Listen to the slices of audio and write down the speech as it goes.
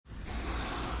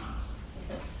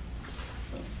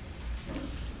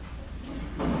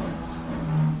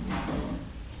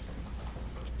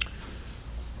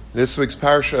This week's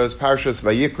Parsha is Parshas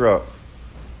Vayikra.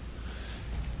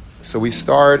 So we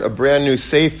start a brand new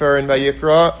Sefer in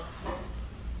Vayikra,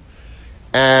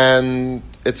 and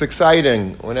it's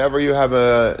exciting. Whenever you have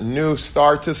a new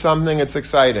start to something, it's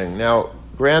exciting. Now,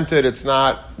 granted, it's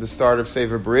not the start of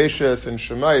Sefer Parshas and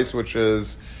Shemais, which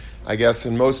is, I guess,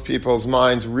 in most people's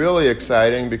minds, really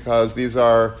exciting because these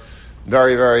are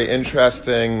very, very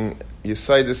interesting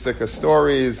Yisaidistic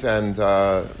stories and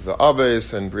the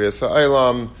Aves and Brias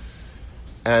Ha'olam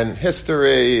and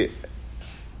history,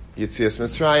 Yitzias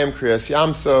Mitzrayim, Kriyas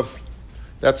Yamsuf.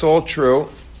 That's all true.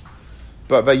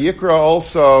 But Vayikra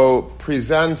also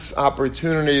presents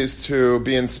opportunities to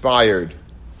be inspired.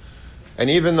 And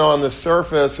even though on the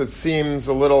surface it seems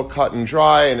a little cut and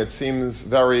dry and it seems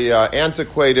very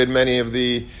antiquated, many of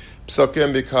the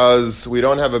psukim, because we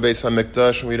don't have a Beis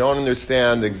HaMikdash and we don't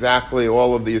understand exactly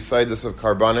all of the Yisaidus of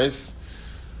Karbanis,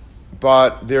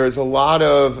 but there is a lot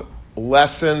of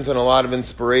lessons and a lot of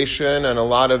inspiration and a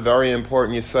lot of very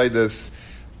important Yisaidus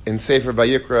in Sefer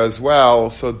Vayikra as well.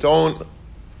 So don't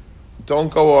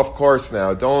go off course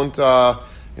now. Don't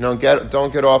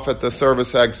get off at the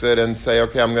service exit and say,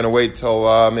 okay, I'm going to wait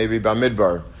till maybe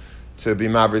Bamidbar to be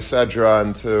Mavri Sedra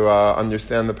and to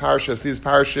understand the Parshas. These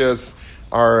Parshas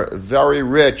are very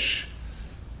rich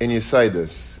in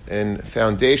Yisaidus, in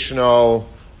foundational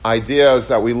ideas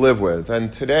that we live with.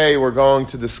 And today we're going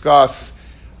to discuss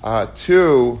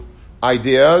two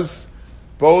ideas.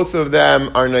 Both of them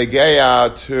are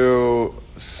negeya to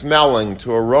smelling,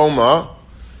 to aroma.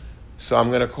 So I'm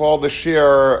going to call the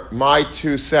shir My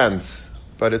 2 Cents,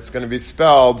 but it's going to be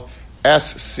spelled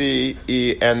S-C-E-N-T-S.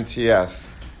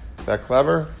 Is that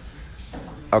clever?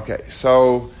 Okay,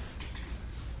 so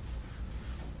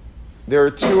there are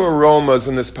two aromas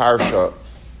in this parsha.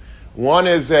 One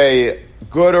is a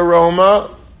good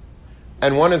aroma,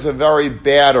 and one is a very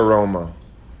bad aroma.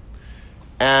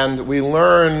 And we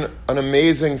learn an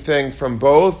amazing thing from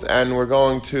both, and we're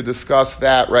going to discuss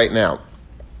that right now.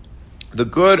 The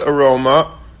good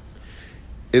aroma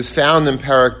is found in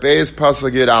Parak Beis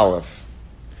Pasuk Yud Aleph,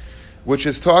 which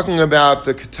is talking about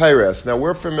the Ketores. Now,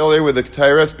 we're familiar with the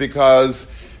Ketores because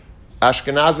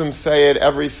Ashkenazim say it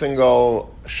every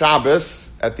single Shabbos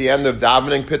at the end of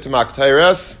davening, Pitum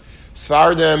HaKetores.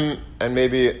 Sardim, and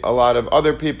maybe a lot of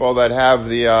other people that have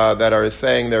that are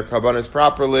saying their Karbanos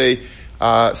properly,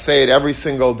 say it every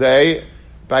single day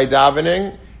by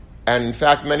davening. And in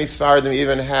fact, many Sardim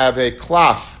even have a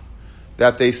klaf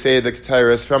that they say the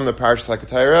Ketores from the Parshas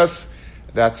HaKetores.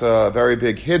 That's a very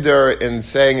big hiddur in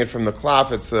saying it from the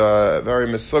klaf. It's a very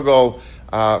misugol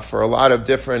for a lot of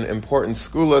different important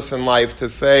skulas in life to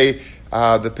say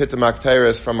the Pitum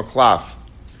HaKetores from a klaf.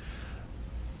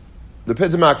 The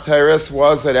Pitum HaKetores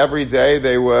was that every day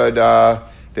they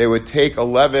would take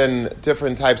 11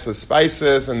 different types of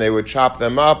spices and they would chop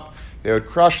them up, they would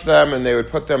crush them, and they would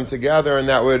put them together, and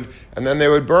then they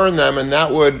would burn them, and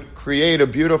that would create a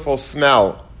beautiful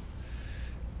smell.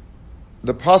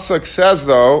 The pasuk says,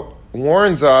 though,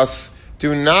 warns us,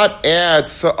 do not add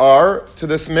sa'ar to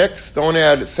this mix, don't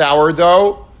add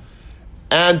sourdough,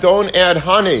 and don't add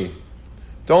honey.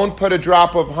 Don't put a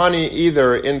drop of honey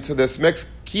either into this mix.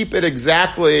 Keep it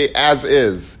exactly as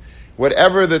is.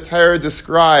 Whatever the Torah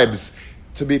describes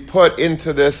to be put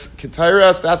into this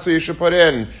ketores, that's what you should put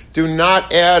in. Do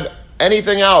not add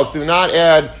anything else. Do not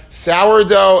add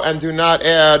sourdough and do not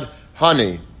add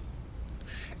honey.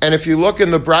 And if you look in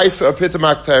the Brisa of Pitum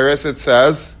HaKetores, it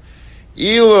says,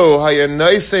 Ilu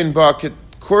hayanoisen ba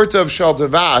kurtav shel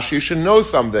devash. You should know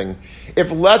something.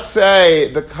 If, let's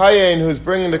say, the kayin who's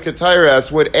bringing the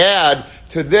ketores would add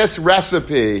to this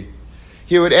recipe,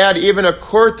 he would add even a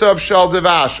kurtav shel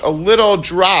devash, a little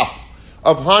drop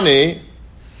of honey.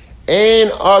 Ein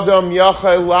adam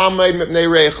yachai lamed mipnei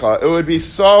reicha. It would be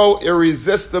so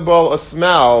irresistible a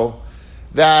smell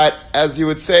that, as you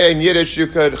would say in Yiddish, you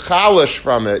could chalish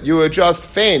from it. You would just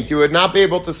faint. You would not be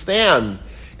able to stand.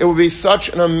 It would be such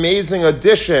an amazing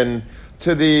addition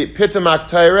to the Pitum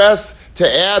HaKetores. To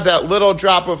add that little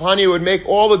drop of honey would make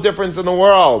all the difference in the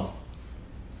world.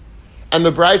 And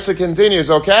the Brisa continues,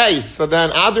 okay, so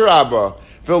then Adarabba,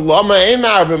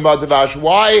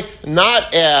 why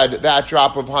not add that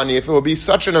drop of honey? If it would be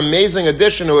such an amazing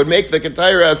addition, it would make the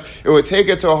ketores, it would take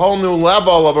it to a whole new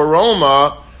level of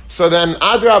aroma, so then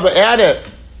Adarabba, add it.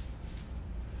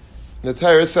 The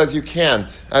Torah says you can't.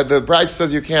 The Brisa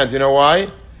says you can't. You know why?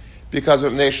 Because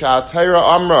of Nesha Torah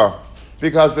Amra.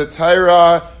 Because the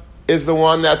Torah is the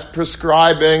one that's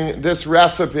prescribing this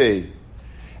recipe.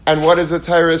 And what does the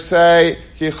Torah say?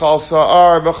 You can't.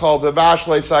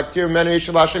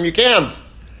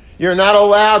 You're not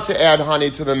allowed to add honey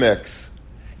to the mix.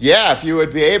 Yeah, if you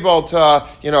would be able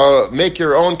to, make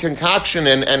your own concoction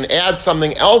and add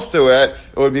something else to it,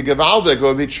 it would be gewaldic, it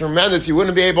would be tremendous. You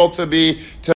wouldn't be able to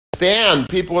stand.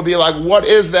 People would be like, what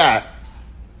is that?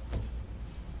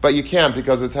 But you can't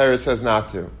because the Torah says not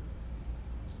to.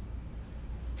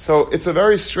 So it's a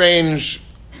very strange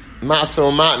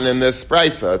masa u'matan in this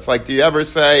brisa. It's like, do you ever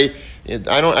say,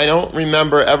 I don't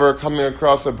remember ever coming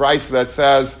across a brisa that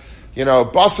says,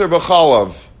 basar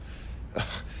b'chalav.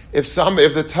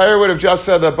 If the Torah would have just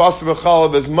said that basar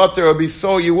b'chalav is mutter, it would be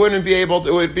so, you wouldn't be able to,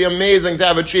 it would be amazing to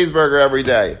have a cheeseburger every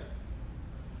day.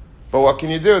 But what can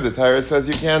you do? The Torah says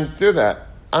you can't do that.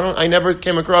 I never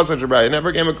came across such a brayse. I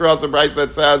never came across a brayse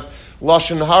that says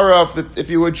lashon hara. If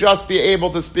you would just be able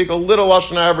to speak a little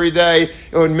lashon hara every day,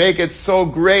 it would make it so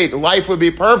great. Life would be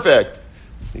perfect.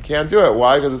 You can't do it.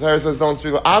 Why? Because the Torah says don't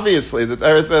speak. Obviously, the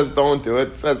Torah says don't do it.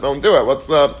 It says don't do it. What's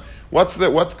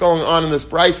going on in this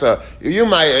brisa? You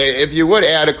might, if you would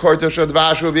add a kortush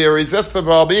dvash, would be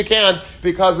irresistible, but you can't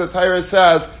because the Torah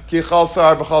says ki chal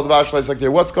sar b'chal dvash leisaktir.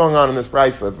 What's going on in this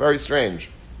brisa? It's very strange.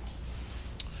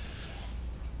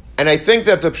 And I think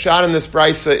that the pshat in this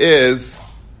brisa is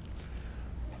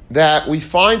that we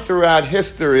find throughout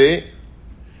history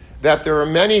that there are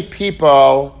many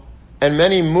people and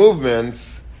many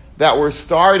movements that were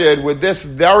started with this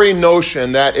very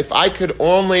notion that if I could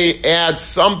only add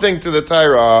something to the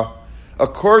Torah, a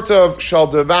quart of shal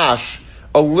devash,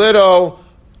 a little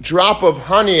drop of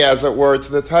honey, as it were,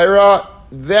 to the Torah,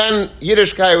 then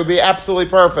Yiddishkeit would be absolutely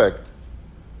perfect.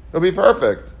 It would be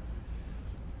perfect.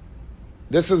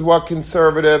 This is what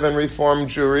conservative and reformed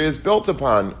Jewry is built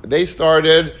upon. They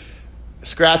started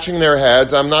scratching their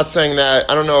heads. I'm not saying that,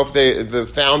 I don't know if the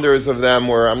founders of them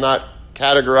were, I'm not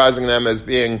categorizing them as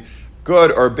being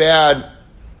good or bad.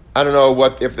 I don't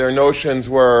know if their notions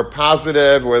were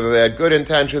positive, whether they had good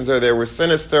intentions or they were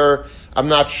sinister. I'm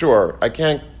not sure. I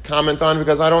can't comment on it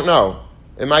because I don't know.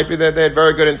 It might be that they had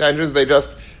very good intentions, they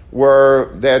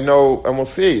had no, and we'll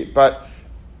see. But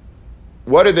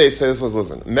what did they say?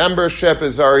 Listen, membership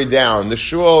is very down. The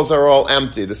shuls are all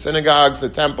empty. The synagogues, the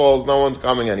temples, no one's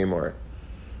coming anymore.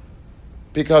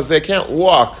 Because they can't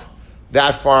walk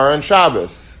that far on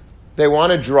Shabbos. They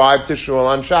want to drive to shul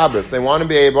on Shabbos. They want to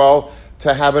be able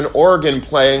to have an organ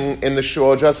playing in the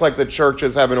shul, just like the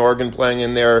churches have an organ playing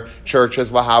in their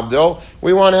churches, lahavdil.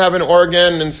 We want to have an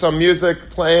organ and some music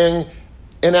playing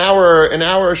in our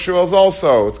shuls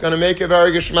also. It's going to make it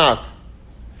very geschmack.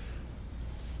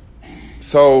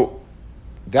 So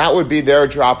that would be their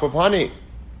drop of honey.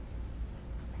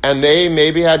 And they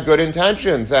maybe had good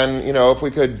intentions. And, if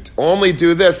we could only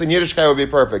do this, then Yiddishkeit would be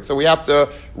perfect. So we have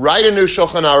to write a new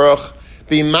Shulchan Aruch,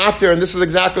 be matir, and this is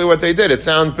exactly what they did. It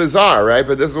sounds bizarre, right?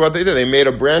 But this is what they did. They made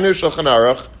a brand new Shulchan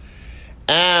Aruch,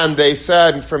 and they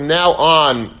said, from now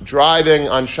on, driving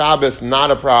on Shabbos, not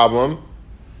a problem.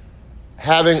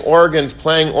 Having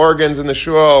playing organs in the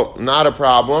shul, not a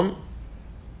problem.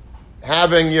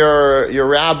 Having your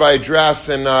rabbi dress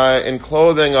in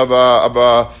clothing of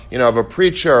a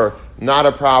preacher, not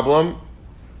a problem,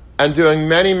 and doing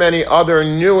many, many other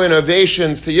new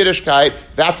innovations to Yiddishkeit,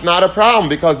 that's not a problem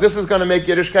because this is going to make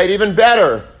Yiddishkeit even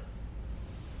better.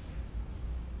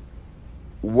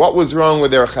 What was wrong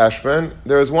with their cheshbon?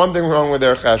 There is one thing wrong with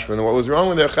their cheshbon. What was wrong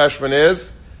with their cheshbon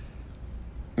is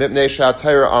mipnei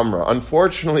she'Torah amra.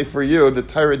 Unfortunately for you, the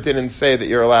Torah didn't say that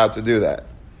you're allowed to do that.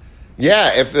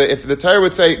 Yeah, if the Torah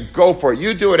would say, go for it,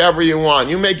 you do whatever you want,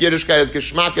 you make Yiddishkeit as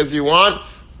geschmack as you want,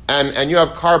 and you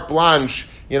have carte blanche,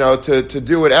 to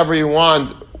do whatever you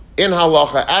want, in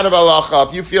halacha, out of halacha,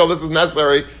 if you feel this is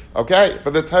necessary, okay?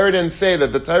 But the Torah didn't say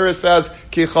that. The Torah says,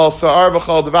 Ki chal sa'ar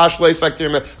v'chal devash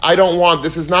le'saktir. I don't want,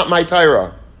 this is not my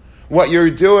Torah. What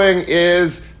you're doing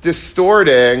is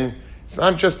distorting. It's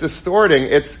not just distorting,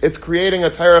 it's creating a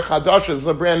Torah chadash. This is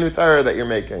a brand new Torah that you're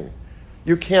making.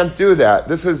 You can't do that.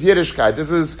 This is Yiddishkeit. This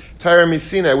is Torah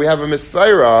Misina. We have a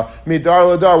Messiah,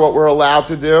 Midar Ladar, what we're allowed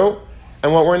to do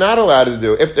and what we're not allowed to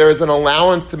do. If there is an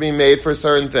allowance to be made for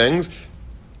certain things,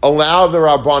 allow the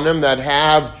Rabbanim that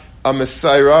have a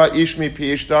Messiah, Ish mi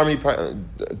pish, dar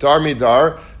mi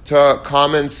dar, to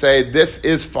come and say, this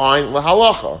is fine,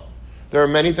 lahalacha. There are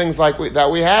many things that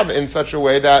we have in such a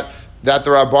way that the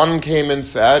Rabbanim came and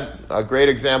said. A great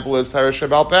example is Torah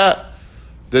Shebal Peh.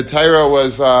 The Torah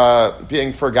was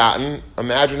being forgotten.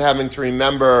 Imagine having to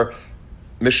remember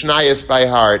Mishnayos by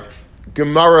heart,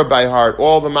 Gemara by heart,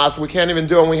 all the Mas. We can't even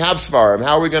do it when we have Svarim.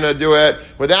 How are we going to do it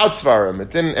without Svarim?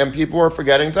 It didn't, and people were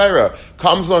forgetting Torah.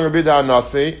 Comes along Rabbi Da'an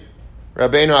Nasi,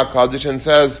 Rabbeinu HaKadosh, and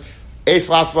says, Eis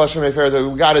Las Lashem Efer,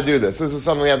 we got to do this. This is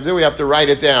something we have to do. We have to write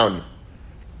it down.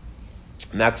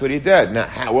 And that's what he did.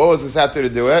 Now, what was the Setter to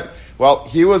do it? Well,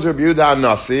 he was Rabbi Da'an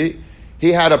Nasi.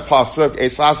 he had a pasuk,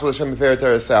 Eisas L'Shem B'Fer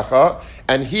Teresecha,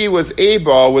 and he was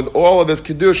able, with all of his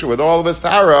kedusha, with all of his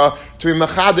Torah, to be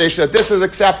mechadesh that this is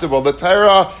acceptable. The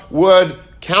Torah would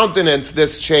countenance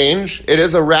this change. It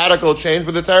is a radical change,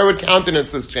 but the Torah would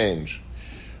countenance this change.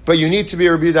 But you need to be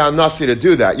a Rabbi Yehuda Nasi to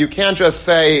do that. You can't just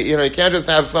say, you can't just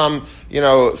have some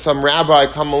rabbi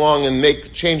come along and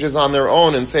make changes on their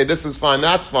own and say, this is fine,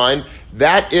 that's fine.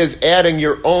 That is adding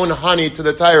your own honey to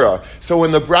the Torah. So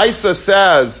when the Brisa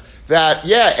says that,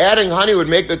 adding honey would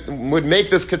make this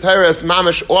Keteres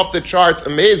mamish off the charts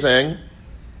amazing,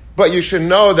 but you should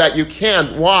know that you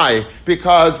can't. Why?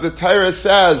 Because the Torah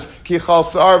says, Ki chal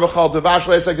sar v'chal devash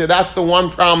le'esek. That's the one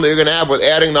problem that you're going to have with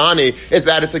adding the honey, is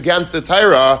that it's against the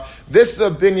Torah. This is a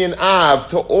binyan av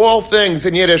to all things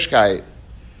in Yiddishkeit.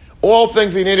 All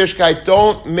things in Yiddishkeit,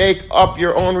 don't make up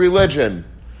your own religion.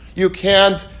 You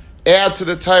can't add to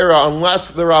the Torah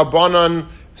unless the Rabbanan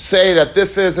say that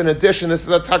this is an addition, this is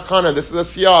a takana, this is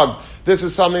a siyag, this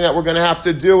is something that we're going to have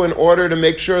to do in order to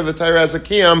make sure the Torah has a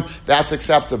kiyam, that's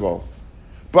acceptable.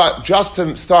 But just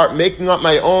to start making up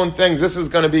my own things, this is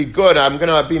going to be good, I'm going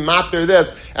to be matir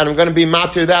this, and I'm going to be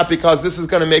matir that because this is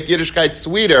going to make Yiddishkeit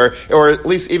sweeter, or at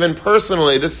least even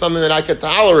personally, this is something that I could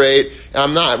tolerate.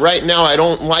 Right now I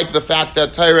don't like the fact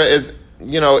that Torah is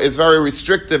very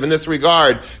restrictive in this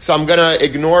regard. So I'm going to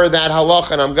ignore that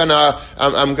halach, and I'm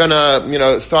going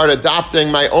to start adopting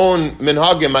my own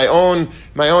minhagim, my own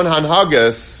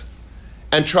hanhagas,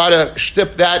 and try to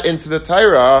shtip that into the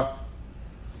Torah.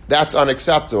 That's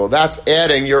unacceptable. That's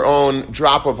adding your own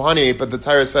drop of honey, but the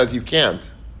Torah says you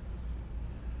can't.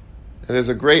 And there's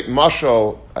a great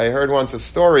mashal. I heard once a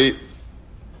story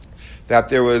that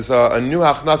there was a new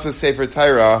Hachnasa Sefer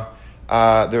Torah.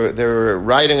 They were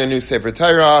writing a new Sefer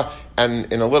Torah,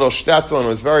 and in a little shtetl, and it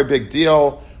was a very big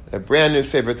deal, a brand new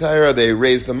Sefer Torah. They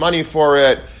raised the money for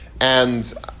it,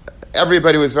 and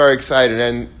everybody was very excited.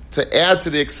 And to add to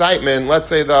the excitement, let's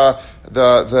say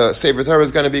the Sefer Torah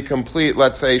is going to be complete,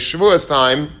 let's say Shavuos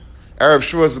time, Erev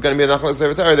Shavuos is going to be the Nachlas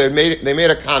Sefer Torah. They made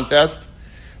a contest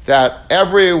that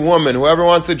every woman, whoever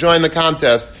wants to join the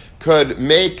contest, could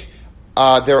make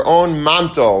their own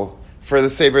mantle for the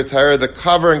Sefer Torah, the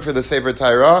covering for the Sefer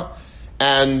Torah,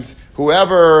 and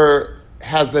whoever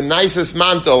has the nicest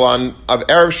mantle of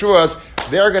Erev Shavuos,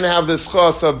 they're going to have the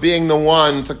schos of being the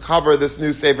one to cover this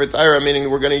new Sefer Torah, meaning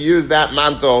we're going to use that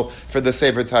mantle for the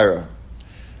Sefer Torah.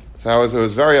 So there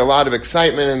was a lot of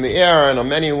excitement in the air, and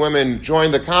many women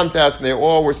joined the contest, and they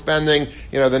all were spending,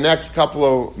 the next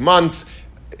couple of months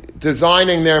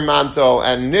designing their mantle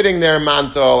and knitting their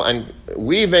mantle and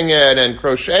weaving it and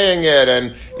crocheting it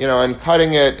and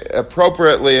cutting it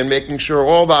appropriately and making sure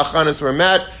all the achanas were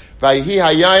met. Vayhi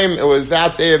hayayim, it was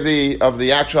that day of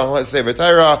the actual Sefer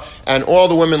Torah, and all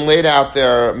the women laid out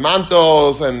their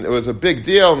mantles, and it was a big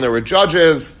deal, and there were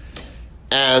judges,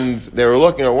 and they were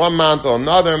looking at one mantle,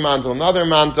 another mantle, another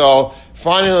mantle.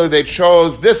 Finally, they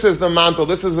chose, this is the mantle,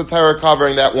 this is the Torah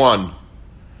covering that won.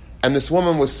 And this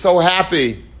woman was so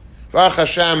happy. Baruch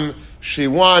Hashem, she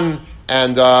won,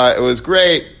 and it was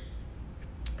great.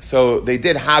 So they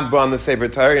did Hagbah on the Sefer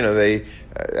Torah, they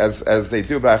as they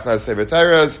do by Achnas Sefer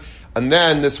Torahs, and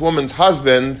then this woman's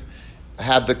husband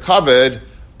had the kavod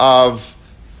of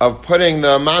putting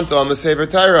the mantle on the Sefer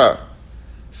Torah.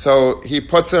 So he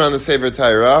puts it on the Sefer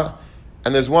Torah,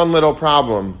 and there's one little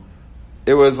problem.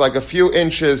 It was like a few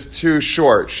inches too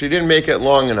short. She didn't make it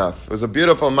long enough. It was a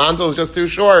beautiful mantle, it was just too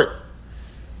short.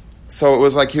 So it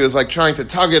was like he was trying to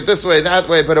tug it this way, that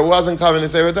way, but it wasn't covering the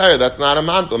Sefer Torah. That's not a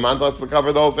mantle. A mantle has to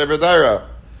cover the whole Sefer Torah.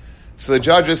 So the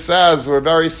judges says, we're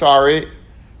very sorry.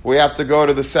 We have to go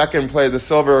to the second play, the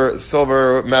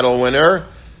silver medal winner,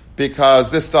 because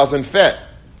this doesn't fit.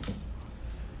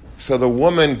 So the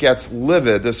woman gets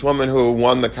livid, this woman who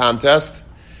won the contest,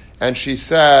 and she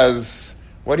says,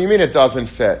 what do you mean it doesn't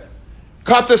fit?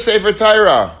 Cut the Sefer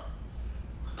Torah.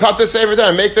 Cut the Sefer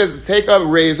Torah. Take a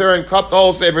razor and cut the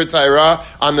whole Sefer Torah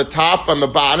on the top, on the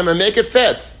bottom, and make it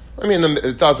fit. I mean,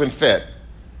 it doesn't fit.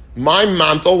 My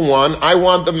mantle won. I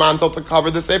want the mantle to cover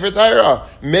the Sefer Torah.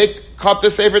 Cut the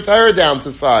Sefer Torah down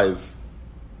to size.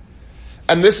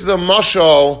 And this is a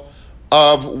mashal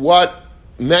of what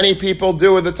many people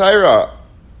do with the Torah.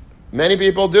 Many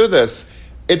people do this.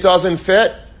 It doesn't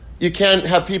fit. You can't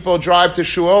have people drive to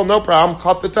shul. No problem.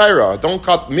 Cut the Torah. Don't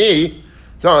cut me.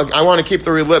 I want to keep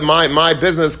my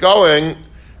business going.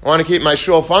 I want to keep my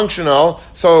shul functional.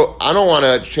 So I don't want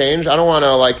to change. I don't want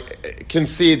to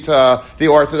concede to the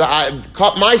Orthodox.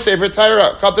 Cut my Sefer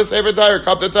Torah. Cut the Sefer Torah.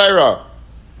 Cut the Torah.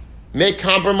 Make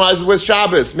compromises with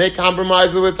Shabbos. Make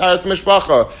compromises with Taharas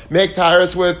Mishpacha. Make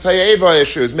Taharas with Tayeva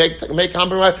issues. Make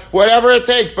compromise. Whatever it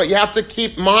takes. But you have to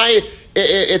keep my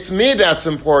It's me that's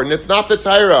important. It's not the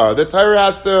Torah. The Torah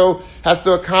has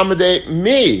to accommodate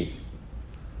me.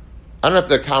 I don't have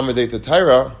to accommodate the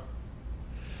Torah.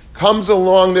 Comes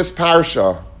along this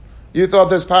parsha. You thought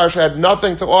this parsha had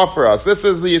nothing to offer us. This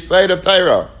is the Yisayid of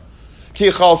Torah.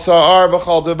 It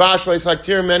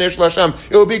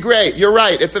would be great. You're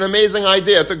right. It's an amazing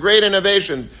idea. It's a great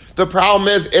innovation. The problem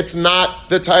is it's not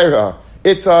the Torah.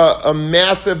 It's a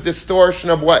massive distortion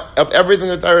of everything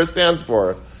the Torah stands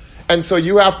for. And so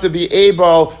you have to be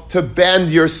able to bend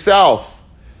yourself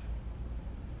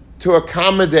to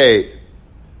accommodate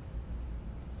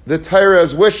the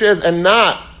Torah's wishes and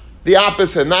not the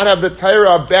opposite, not have the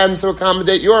Torah bend to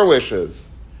accommodate your wishes.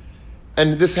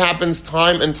 And this happens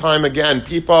time and time again.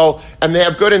 People, and they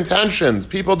have good intentions.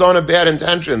 People don't have bad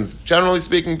intentions. Generally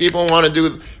speaking, people want to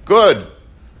do good.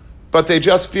 But they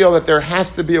just feel that there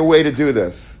has to be a way to do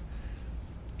this.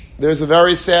 There's a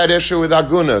very sad issue with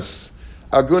agunas.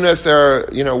 Agunas, there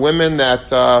are women that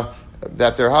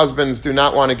their husbands do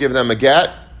not want to give them a get,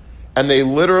 and they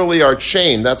literally are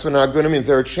chained. That's what an aguna means.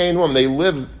 They're a chained woman. They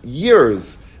live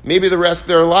years, maybe the rest of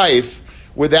their life,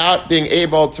 without being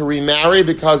able to remarry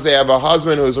because they have a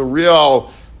husband who's a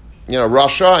real,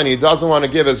 Russia, and he doesn't want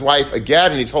to give his wife a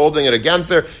get, and he's holding it against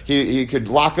her. He could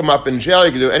lock him up in jail.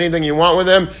 You could do anything you want with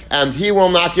him, and he will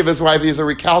not give his wife. He's a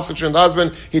recalcitrant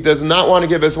husband. He does not want to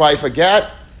give his wife a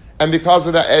get, and because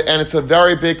of that, and it's a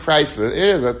very big crisis. It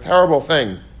is a terrible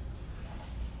thing.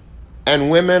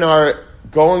 And women are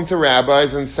going to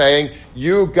rabbis and saying,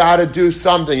 you got to do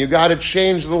something. You got to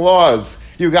change the laws.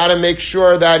 You got to make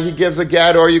sure that he gives a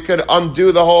get, or you could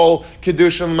undo the whole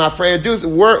Kedushin Mafreya.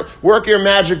 Work your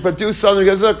magic, but do something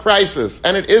because it's a crisis,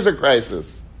 and it is a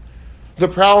crisis. The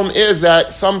problem is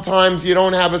that sometimes you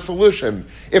don't have a solution.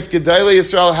 If Gedolei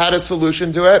Yisrael had a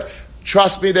solution to it,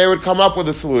 trust me, they would come up with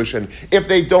a solution. If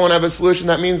they don't have a solution,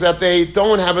 that means that they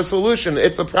don't have a solution.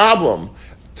 It's a problem.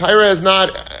 Torah is not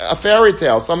a fairy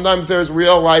tale. Sometimes there's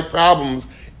real life problems,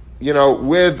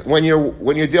 with when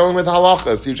you're dealing with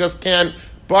halachas. You just can't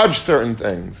budge certain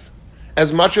things.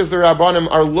 As much as the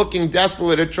Rabbanim are looking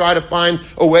desperately to try to find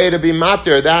a way to be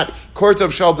matir, that court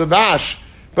of shel devash,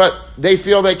 but they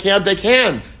feel they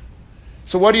can't.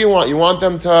 So what do you want? You want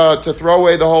them to throw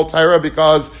away the whole Torah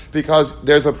because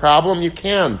there's a problem? You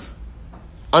can't.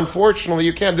 Unfortunately,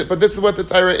 you can't. But this is what the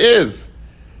Torah is.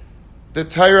 The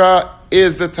Torah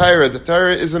is the Torah. The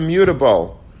Torah is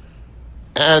immutable.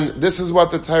 And this is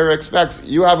what the Torah expects.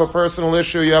 You have a personal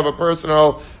issue, you have a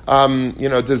personal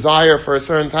desire for a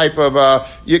certain type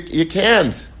of you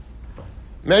can't.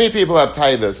 Many people have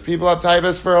taivas. People have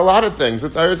taivas for a lot of things. The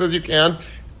Torah says you can't.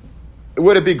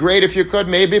 Would it be great if you could?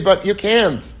 Maybe, but you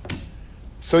can't.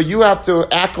 So you have to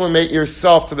acclimate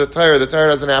yourself to the Torah. The Torah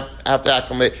doesn't have to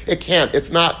acclimate. It can't. It's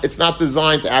not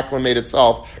designed to acclimate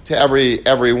itself to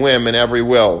every whim and every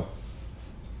will.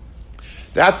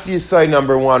 That's the Yisai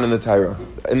number one in the Torah,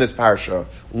 in this parsha.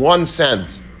 1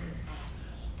 cent.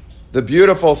 The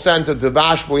beautiful scent of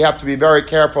devash, but we have to be very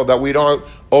careful that we don't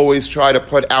always try to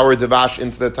put our devash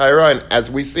into the Torah, and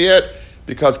as we see it,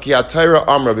 because ki ha-Torah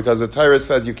amra, because the Torah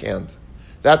says you can't.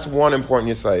 That's one important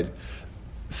Yisai.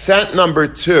 Scent number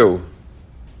 2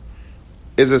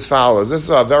 is as follows. This is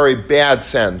a very bad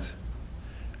scent.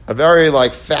 A very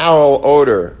foul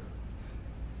odor.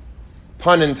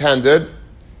 Pun intended.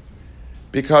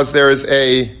 Because there is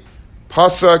a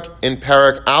pasuk in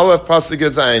Parak Aleph Pasuk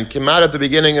Zayin, came out at the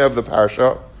beginning of the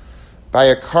parsha, by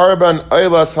a karban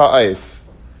oylas ha'if.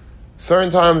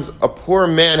 Certain times a poor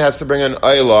man has to bring an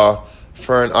oyla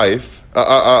for an if.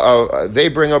 They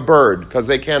bring a bird because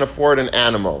they can't afford an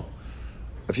animal.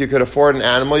 If you could afford an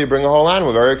animal, you bring a whole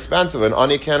animal. Very expensive. An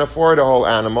ani can't afford a whole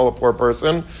animal, a poor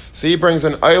person. So he brings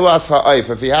an oylas ha'if.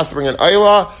 If he has to bring an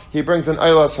oyla, he brings an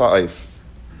oylas ha'if.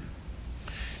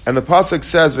 And the pasuk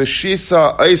says,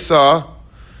 "V'shisa isa,"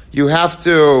 you have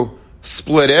to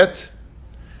split it,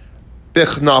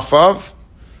 bichnafav,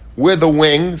 with the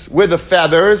wings, with the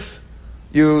feathers.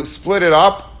 You split it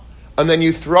up, and then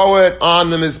you throw it on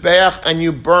the mizbeach, and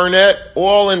you burn it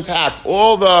all intact.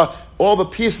 All the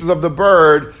pieces of the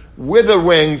bird with the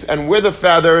wings and with the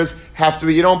feathers have to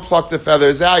be. You don't pluck the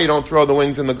feathers out. You don't throw the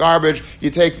wings in the garbage.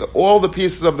 You take all the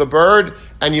pieces of the bird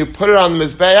and you put it on the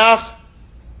mizbeach.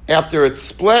 After it's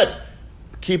split,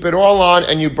 keep it all on,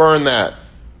 and you burn that.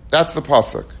 That's the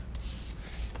pasuk.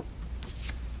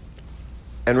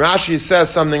 And Rashi says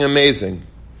something amazing.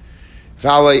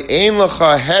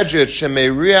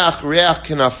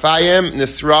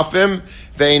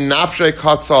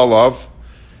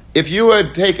 If you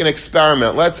would take an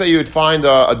experiment, let's say you would find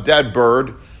a dead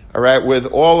bird, all right, with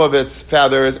all of its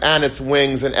feathers and its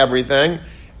wings and everything,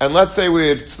 and let's say we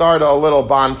would start a little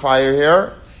bonfire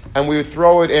here, and we would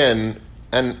throw it in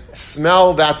and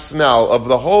smell that smell of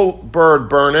the whole bird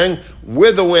burning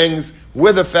with the wings,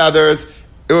 with the feathers,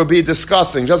 it would be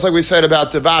disgusting. Just like we said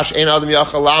about Devash, Ein Adam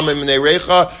Yachal Lamim Minei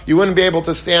Reicha, you wouldn't be able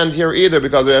to stand here either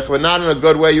because not in a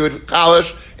good way, you would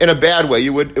kalish in a bad way.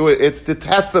 It's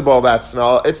detestable, that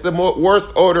smell. It's the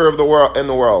worst odor of the world in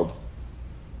the world.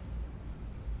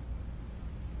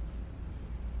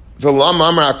 Similar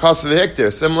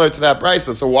to that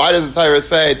brisa. So why does the Torah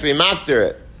say to be maktir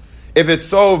it? If it's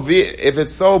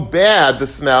so bad, the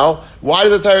smell, why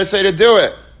does the Torah say to do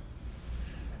it?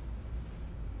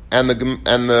 And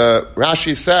the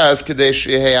Rashi says, Kadesh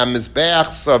Mizbeach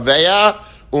Saveya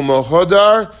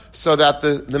Umohodar, so that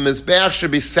the Mizbeach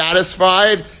should be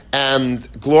satisfied and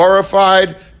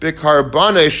glorified,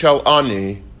 Bikarbane Shel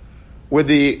Ani, with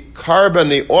the carbon,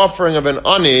 the offering of an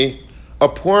Ani. A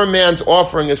poor man's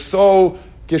offering is so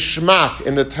geschmack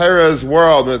in the Torah's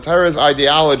world, in the Torah's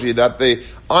ideology, that the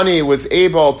Ani was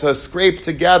able to scrape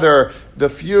together the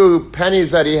few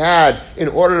pennies that he had in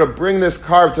order to bring this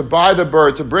carb, to buy the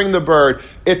bird, to bring the bird.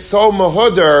 It's so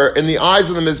mahudar in the eyes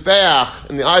of the Mizbeach,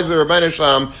 in the eyes of the Rebbeinu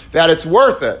Shalom, that it's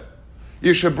worth it.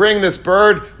 You should bring this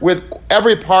bird with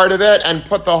every part of it and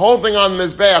put the whole thing on the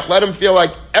Mizbeach. Let him feel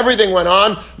like everything went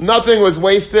on, nothing was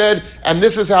wasted, and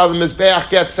this is how the Mizbeach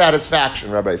gets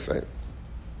satisfaction, Rabbi say.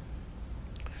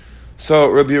 So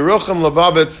Rabbi Yerucham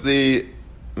Levavitz, the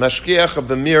Mashgiach of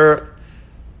the Mir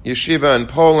Yeshiva in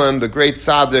Poland, the great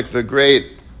tzaddik, the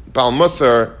great Baal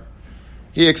Musar,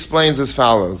 he explains as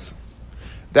follows,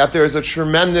 that there is a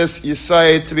tremendous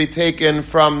yesod to be taken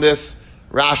from this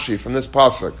Rashi, from this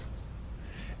pasuk,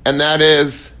 and that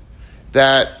is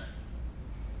that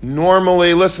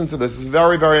normally, listen to this, it's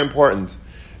very, very important.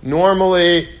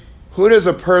 Normally, who does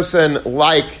a person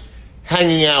like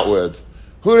hanging out with?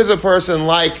 Who does a person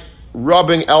like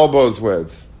rubbing elbows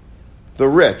with? The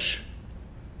rich.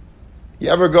 You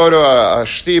ever go to a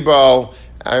shtibal?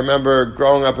 I remember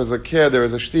growing up as a kid, there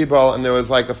was a shtibal, and there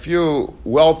was like a few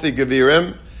wealthy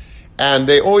gevirim, and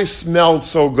they always smelled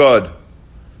so good.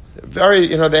 Very,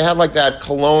 they had like that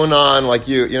cologne on, like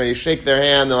you shake their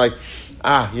hand, they're like,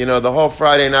 the whole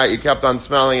Friday night you kept on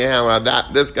smelling your hand.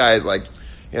 Well, this guy is like,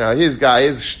 he's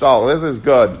shtal, this is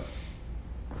good.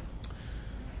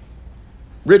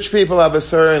 Rich people have a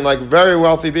certain, like very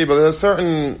wealthy people, there's a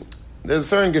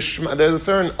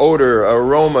certain odor,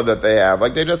 aroma that they have.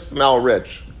 Like they just smell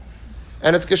rich.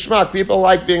 And it's geschmack. People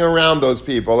like being around those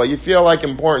people. Like you feel like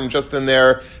important just in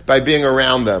there by being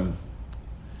around them.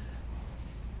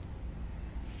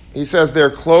 He says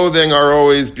their clothing are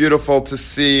always beautiful to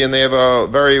see, and they have a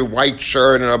very white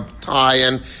shirt and a tie,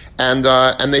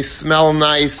 and they smell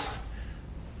nice.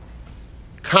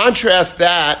 Contrast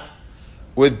that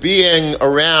with being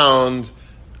around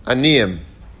aniyim.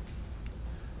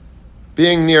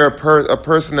 Being near a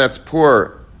person that's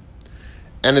poor,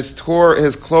 and his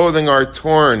clothing are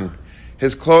torn,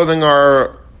 his clothing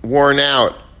are worn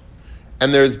out,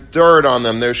 and there's dirt on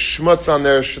them, there's schmutz on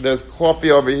there, there's coffee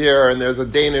over here, and there's a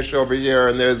Danish over here,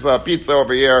 and there's a pizza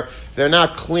over here. They're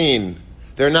not clean,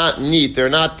 they're not neat, they're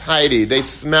not tidy, they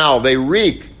smell, they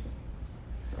reek.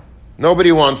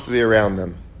 Nobody wants to be around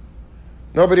them.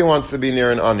 Nobody wants to be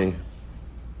near an ani.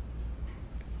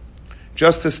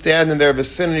 Just to stand in their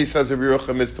vicinity, says Rabbi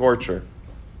Yerucham, is torture.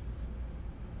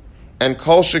 And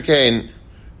kol shekain,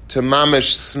 to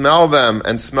mamish smell them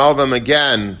and smell them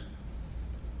again.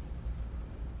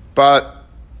 But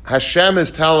Hashem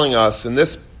is telling us in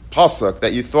this pasuk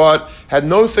that you thought had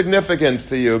no significance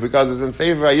to you because it's in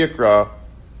Sefer Vayikra.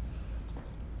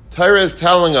 Torah is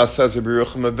telling us, says Rabbi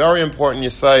Yerucham, a very important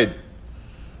yesod,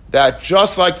 that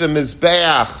just like the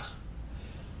Mizbeach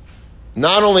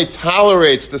not only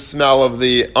tolerates the smell of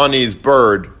the ani's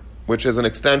bird, which is an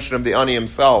extension of the ani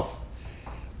himself,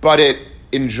 but it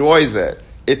enjoys it.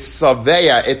 It's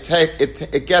saveya.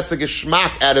 It gets a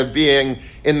geschmack out of being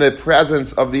in the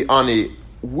presence of the ani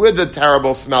with the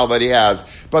terrible smell that he has.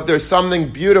 But there's something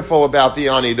beautiful about the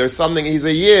ani. There's something, he's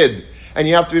a yid, and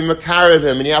you have to be makar of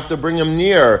him, and you have to bring him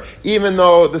near, even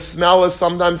though the smell is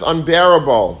sometimes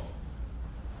unbearable.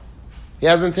 He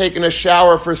hasn't taken a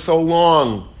shower for so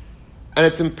long, and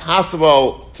it's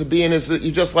impossible to be in his,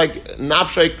 you just like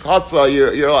nafshay kotza,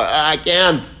 you're like, I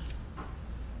can't.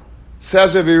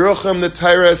 Says Rabbi Yerucham, the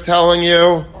Torah is telling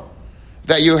you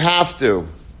that you have to.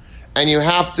 And you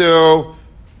have to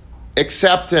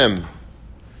accept him.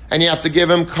 And you have to give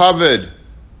him kavod.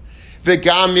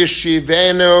 V'gam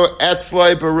yeshivenu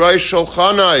etzloi b'roi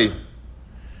shulchanoi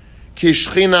ki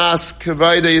shchinas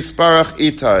kavod yisparach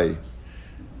itai.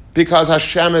 because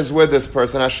Hashem is with this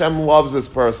person. Hashem loves this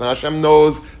person. Hashem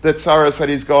knows the tzaras that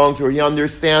he's going through. He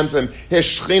understands him. His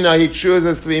shechina, he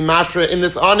chooses to be mashra in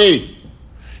this ani.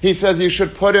 He says you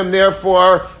should put him,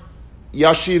 therefore,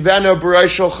 yashivenu b'rei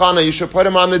shulchana. You should put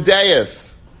him on the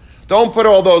dais. Don't put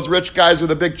all those rich guys with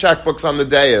the big checkbooks on the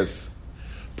dais.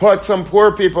 Put some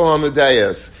poor people on the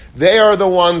dais. They are the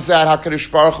ones that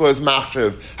HaKadosh Baruch Hu is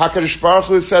machshiv. HaKadosh Baruch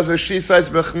Hu says,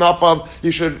 "V'shisais b'chnafav."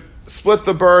 You should split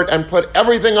the bird and put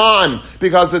everything on,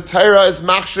 because the Torah is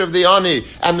machshiv the ani,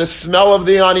 and the smell of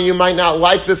the ani, you might not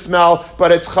like the smell,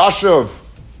 but it's chashuv.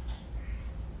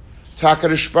 To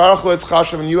HaKadosh Baruch Hu it's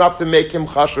chashuv, and you have to make him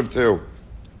chashuv too.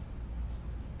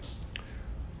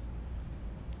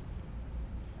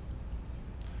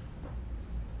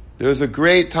 There's a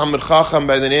great Talmud Chacham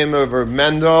by the name of Reb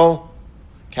Mendel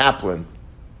Kaplan.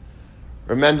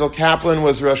 Reb Mendel Kaplan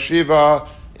was Rosh Yeshiva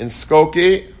in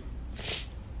Skokie,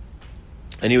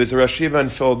 and he was a Rosh Yeshiva in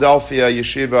Philadelphia,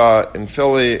 Yeshiva in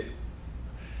Philly.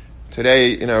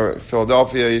 Today,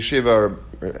 Philadelphia Yeshiva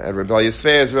at Reb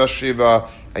Yisvei is Rosh Yeshiva,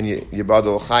 and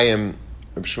Yibadul Chaim,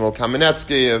 Reb Shmuel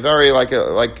Kamenetsky, a very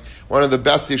like one of the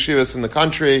best yeshivas in the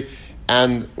country.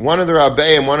 And one of the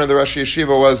Rabbeim, one of the Rosh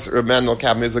Yeshiva was Reb Mendel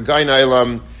Kaplan. He was a Gaon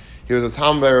Eilam. He was a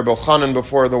Talmud by Reb Elchanan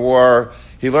before the war.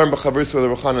 He learned B'chavrusa with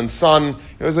Reb Elchanan's son.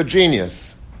 He was a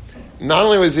genius. Not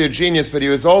only was he a genius, but he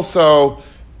was also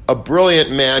a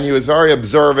brilliant man. He was very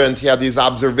observant. He had these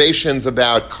observations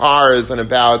about cars and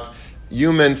about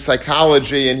human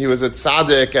psychology, and he was a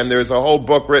tzaddik, and there's a whole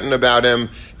book written about him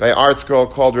by Art Scroll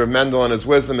called Reb Mendel and His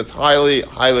Wisdom. It's highly,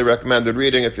 highly recommended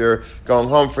reading if you're going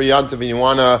home for Yontif and you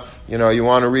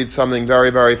want to read something very,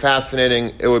 very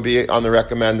fascinating. It would be on the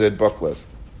recommended book list.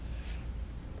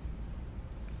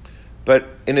 But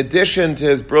in addition to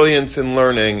his brilliance in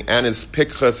learning and his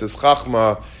pikchas, his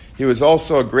chachma, he was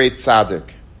also a great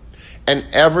tzaddik. And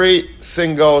every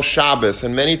single Shabbos,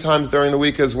 and many times during the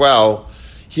week as well,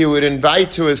 he would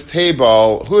invite to his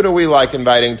table. Who do we like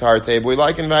inviting to our table? We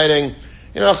like inviting,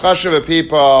 chashuva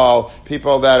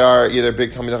people that are either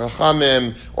big Talmidei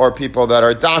Chachamim, or people that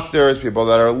are doctors, people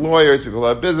that are lawyers, people that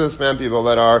are businessmen, people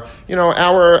that are,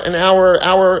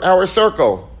 our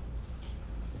circle.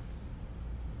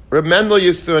 Reb Mendel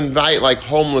used to invite like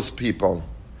homeless people.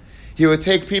 He would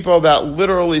take people that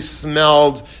literally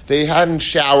smelled, they hadn't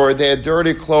showered, they had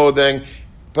dirty clothing,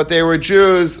 but they were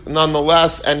Jews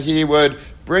nonetheless, and he would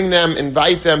bring them,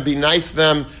 invite them, be nice to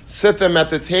them, sit them at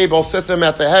the table, sit them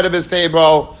at the head of his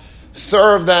table,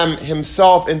 serve them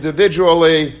himself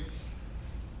individually.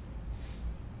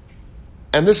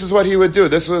 And this is what he would do.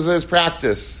 This was his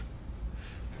practice.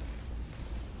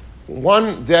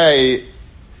 One day,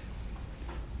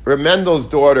 Reb Mendel's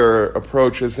daughter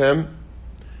approaches him,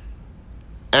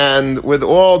 and with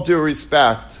all due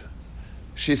respect,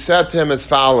 she said to him as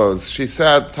follows. She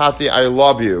said, "Tati, I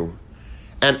love you.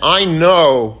 And I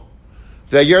know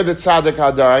that you're the tzaddik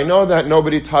hadar. I know that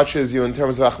nobody touches you in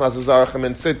terms of achnas zarachim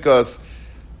and tzidkas,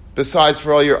 besides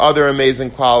for all your other amazing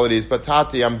qualities. But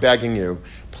Tati, I'm begging you,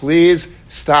 please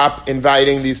stop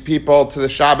inviting these people to the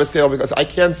Shabbos table, because I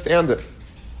can't stand it.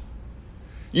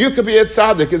 You could be a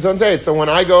tzaddik, it's on date. So when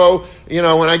I go,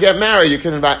 when I get married, you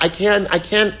can invite. I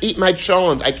can't eat my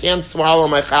cholent. I can't swallow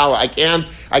my challah.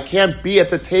 I can't be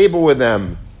at the table with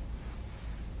them.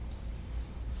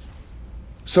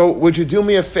 So would you do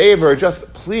me a favor?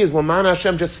 Just please, L'man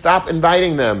Hashem, just stop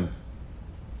inviting them."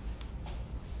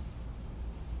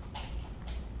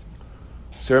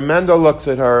 So Reb Mendel looks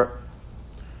at her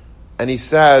and he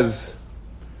says,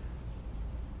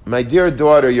 "My dear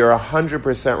daughter, you're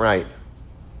 100% right.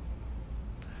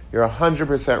 You're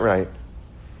 100% right.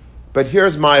 But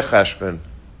here's my cheshbon.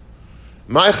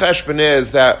 My cheshbon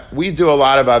is that we do a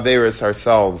lot of averos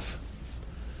ourselves.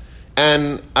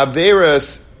 And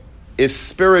averos is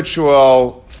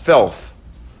spiritual filth,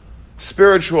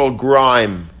 spiritual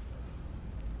grime.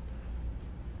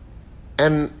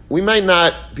 And we might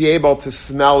not be able to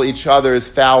smell each other's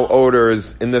foul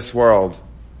odors in this world.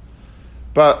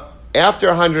 But after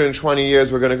 120 years,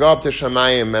 we're going to go up to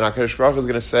Shamayim, and HaKadosh Baruch Hu is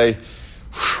going to say,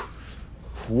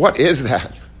 what is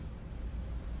that?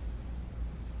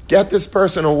 Get this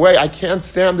person away. I can't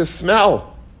stand the smell.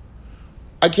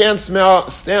 I can't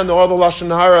stand all the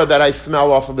Lashon Hara that I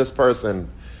smell off of this person.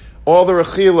 All the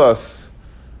Rechilas,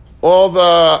 all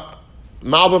the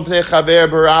Malbim Pnei Chaver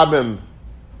Barabim,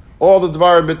 all the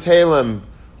Dvar B'Telem,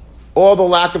 all the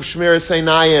lack of Shmir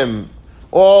Seinayim,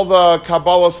 all the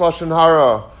Kabbalas Lashon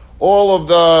Hara, all of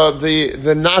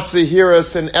the Nazi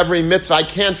heroes in every mitzvah. I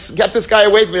can't get this guy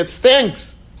away from me. It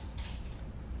stinks.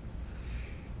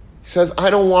 He says,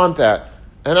 I don't want that.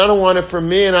 And I don't want it for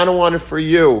me, and I don't want it for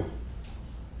you.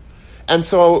 And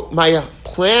so my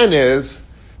plan is,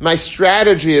 my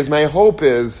strategy is, my hope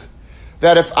is,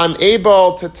 that if I'm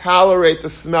able to tolerate the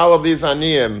smell of these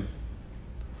aniyim,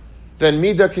 then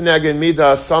midah kineged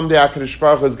midah, someday HaKadosh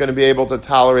Baruch Hu is going to be able to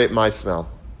tolerate my smell.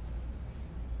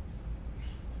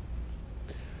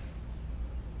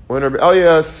 When Rabbi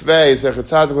Elia Svei, Zecher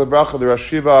Tzadik L'Bracha, the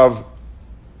Rosh Yeshiva of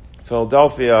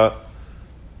Philadelphia,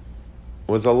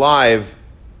 was alive,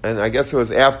 and I guess it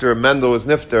was after Mendel was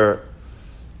nifter,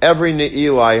 every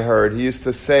Ne'ilah I heard, he used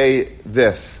to say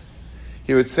this.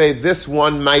 He would say this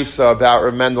one Maisa about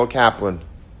Rav Mendel Kaplan.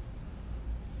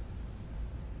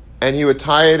 And he would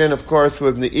tie it in, of course,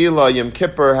 with Ne'ilah, Yom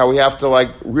Kippur, how we have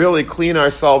to really clean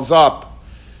ourselves up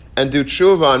and do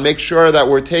tshuva and make sure that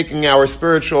we're taking our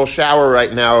spiritual shower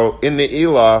right now in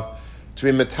Ne'ilah to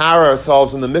be matar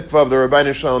ourselves in the mikvah of the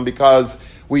Rabbeinu Shalom, because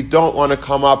we don't want to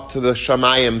come up to the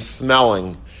Shamayim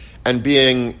smelling and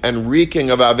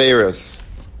reeking of Averis.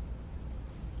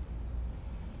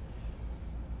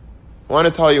 I want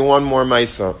to tell you one more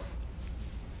Maisa.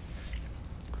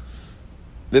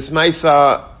 This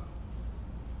Maisa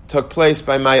took place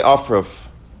by my Afruf.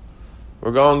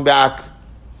 We're going back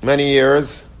many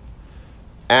years,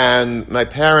 and my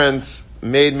parents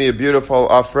made me a beautiful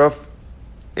Afruf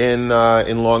in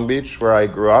Long Beach, where I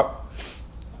grew up.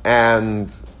 And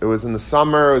it was in the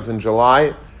summer, it was in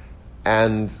July,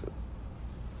 and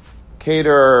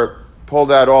caterer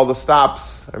pulled out all the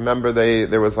stops. I remember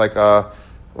there was like a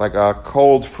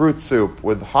cold fruit soup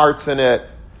with hearts in it,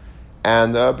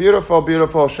 and a beautiful,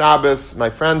 beautiful Shabbos. My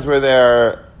friends were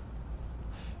there,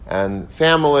 and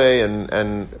family,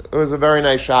 and it was a very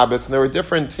nice Shabbos. And there were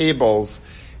different tables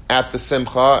at the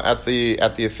Simcha, at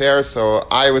the affair. So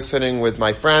I was sitting with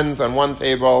my friends on one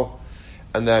table,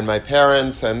 and then my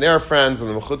parents and their friends, and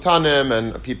the Mechutanim,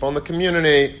 and people in the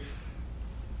community.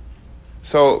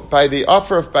 So by the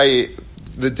offer, by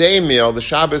the day meal, the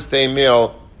Shabbos day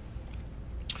meal,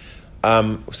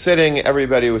 sitting,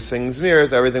 everybody was singing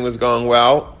Zmirs, everything was going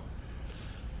well.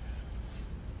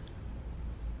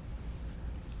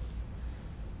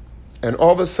 And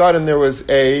all of a sudden there was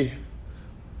a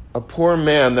poor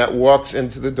man that walks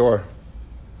into the door.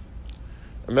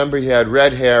 I remember he had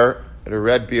red hair, had a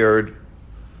red beard,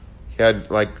 he had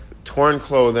torn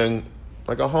clothing,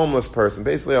 like a homeless person,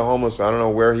 basically a homeless person. I don't know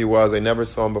where he was. I never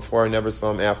saw him before, I never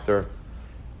saw him after.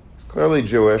 He's clearly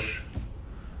Jewish.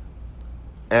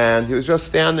 And he was just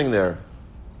standing there.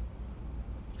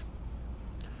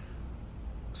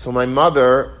 So my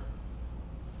mother,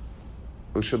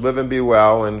 who should live and be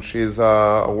well, and she's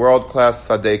a world-class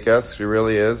tzaddikas, she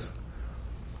really is,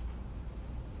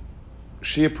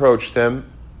 she approached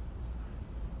him,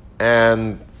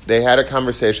 and they had a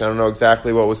conversation. I don't know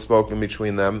exactly what was spoken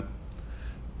between them,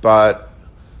 but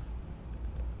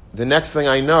the next thing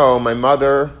I know, my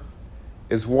mother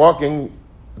is walking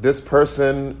this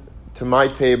person to my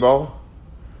table.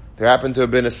 There happened to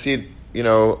have been a seat,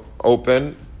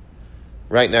 open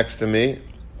right next to me.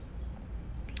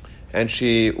 And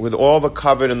she, with all the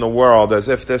kavod in the world, as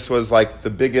if this was like the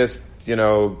biggest,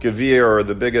 gevir, or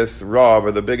the biggest rav,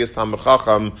 or the biggest Talmid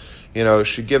Chacham,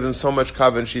 she gives him so much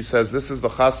kavod, and she says, "This is the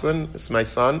chassan, this is my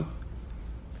son,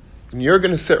 and you're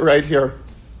going to sit right here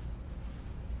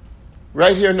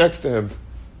next to him."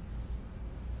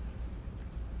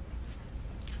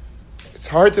 It's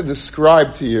hard to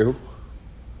describe to you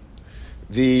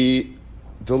the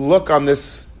look on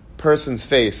this person's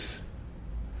face.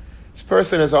 This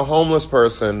person is a homeless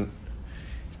person,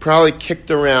 probably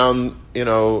kicked around,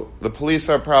 the police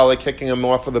are probably kicking him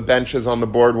off of the benches on the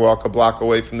boardwalk a block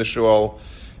away from the shul,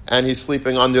 and he's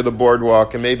sleeping under the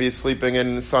boardwalk, and maybe he's sleeping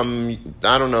in some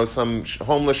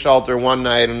homeless shelter one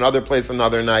night, another place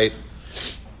another night.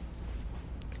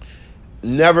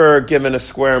 Never given a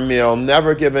square meal,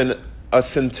 never given a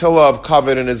scintilla of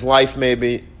kavod in his life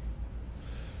maybe.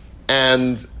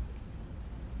 And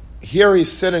here he's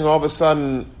sitting all of a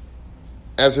sudden,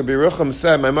 as Rabbi Yerucham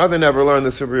said, my mother never learned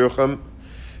this, Rabbi Yerucham,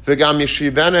 v'gam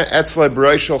yeshivena etzle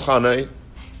b'rei shulchanei,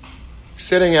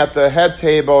 sitting at the head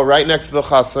table right next to the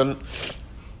chassan,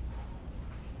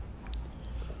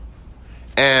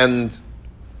 and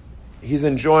he's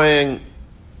enjoying,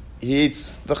 he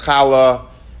eats the challah,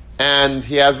 and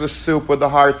he has the soup with the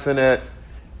hearts in it,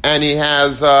 and he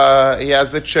has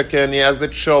the chicken, he has the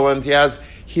cholent,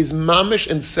 he's mamish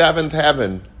in seventh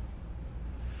heaven.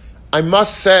 I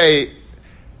must say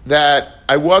that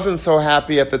I wasn't so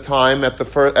happy at the time,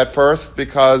 at first,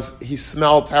 because he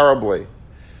smelled terribly.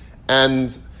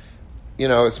 And,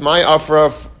 it's my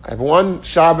afraf. I have one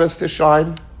Shabbos to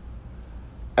shine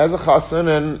as a chassan,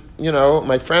 and,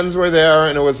 my friends were there,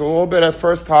 and it was a little bit at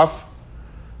first tough,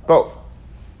 but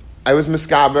I was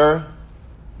miskaber,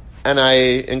 and I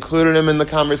included him in the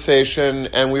conversation,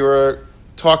 and we were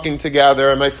talking together,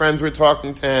 and my friends were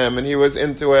talking to him, and he was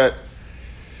into it.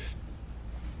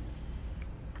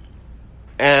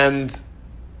 And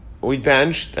we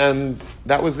benched, and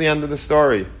that was the end of the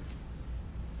story.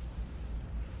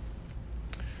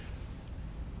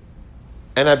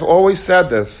 And I've always said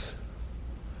this,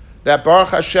 that Baruch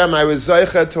Hashem, I was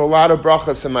zeicha to a lot of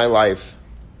brachas in my life.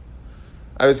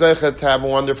 I was zeicha to have a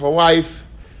wonderful wife,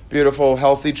 beautiful,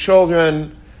 healthy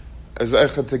children. I was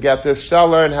zeicha to get this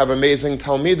seller and have amazing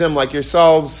talmidim like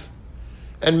yourselves,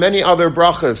 and many other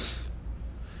brachas.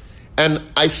 And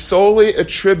I solely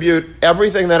attribute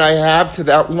everything that I have to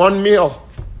that one meal.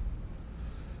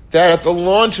 That at the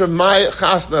launch of my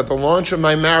chasna, at the launch of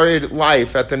my married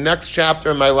life, at the next chapter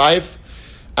of my life,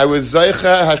 I was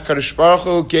zeicha, HaKadosh Baruch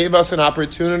Hu gave us an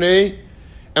opportunity,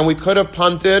 and we could have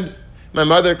punted. My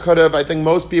mother could have, I think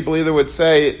most people either would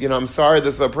say, I'm sorry,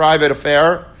 this is a private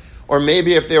affair, or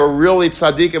maybe if they were really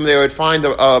tzaddikim, they would find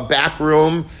a back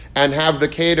room and have the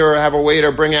caterer, have a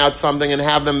waiter bring out something and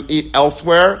have them eat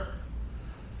elsewhere.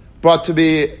 But to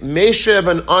be meshiv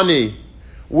and ani,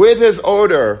 with his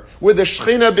odor, with the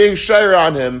Shechina being shayr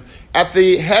on him, at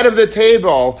the head of the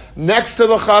table, next to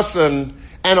the chassan,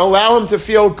 and allow him to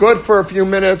feel good for a few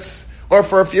minutes or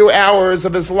for a few hours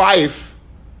of his life,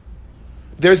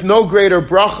 there's no greater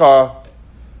bracha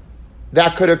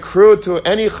that could accrue to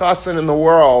any chassan in the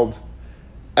world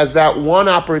as that one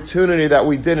opportunity that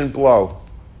we didn't blow.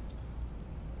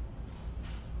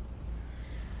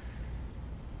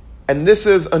 And this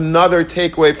is another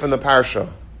takeaway from the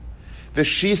parsha.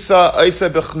 V'shisa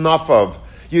oisa b'chnafav.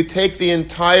 You take the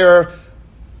entire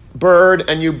bird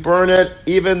and you burn it,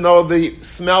 even though the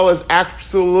smell is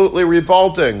absolutely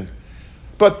revolting.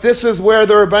 But this is where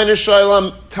the Rebbeinu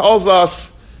Shalom tells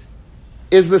us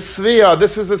is the svia.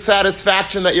 This is the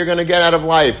satisfaction that you're going to get out of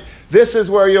life. This is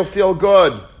where you'll feel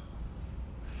good.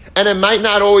 And it might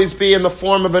not always be in the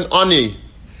form of an ani.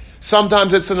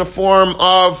 Sometimes it's in the form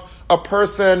of a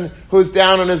person who's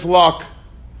down on his luck.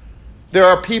 There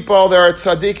are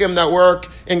tzaddikim that work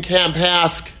in Camp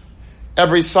Hask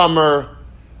every summer,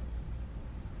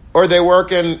 or they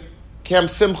work in Camp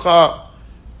Simcha,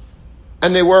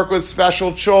 and they work with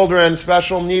special children,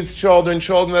 special needs children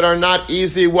that are not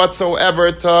easy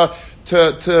whatsoever to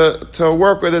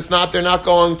work with. They're not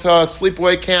going to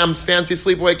sleepaway camps, fancy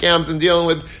sleepaway camps, and dealing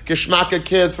with geschmacka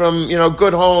kids from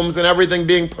good homes and everything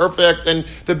being perfect. And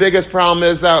the biggest problem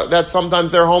is that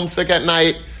sometimes they're homesick at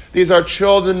night. These are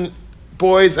children,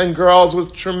 boys and girls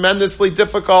with tremendously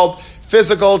difficult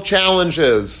physical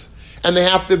challenges, and they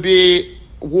have to be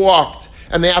walked,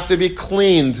 and they have to be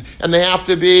cleaned, and they have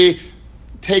to be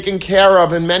taken care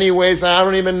of in many ways that I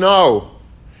don't even know,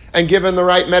 and given the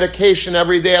right medication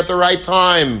every day at the right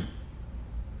time,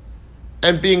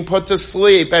 and being put to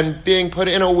sleep, and being put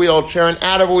in a wheelchair and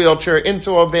out of a wheelchair,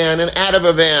 into a van and out of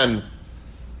a van,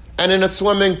 and in a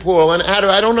swimming pool and out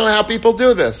of. I don't know how people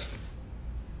do this.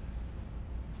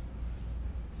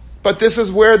 But this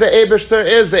is where the Eibishter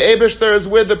is. The Eibishter is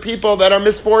with the people that are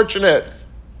misfortunate.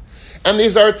 And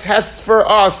these are tests for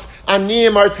us.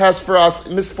 Aniyim are tests for us.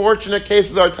 Misfortunate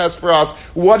cases are tests for us.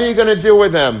 What are you going to do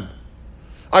with them?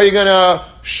 Are you going to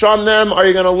shun them? Are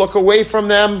you going to look away from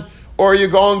them? Or are you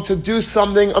going to do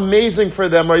something amazing for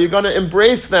them? Are you going to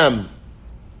embrace them?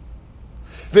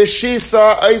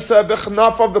 V'shisa Isa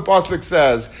b'chnafav, the pasuk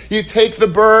says. You take the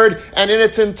bird and in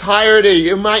its entirety.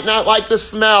 You might not like the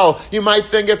smell. You might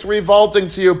think it's revolting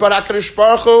to you. But HaKadosh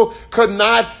Baruch Hu could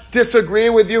not disagree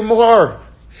with you more.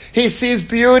 He sees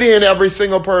beauty in every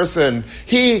single person.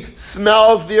 He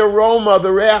smells the aroma,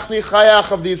 the reach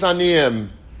nichayach of these aniyim.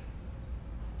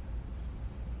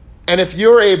 And if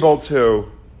you're able to,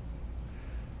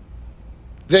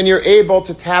 then you're able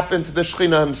to tap into the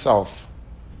Shekhinah himself.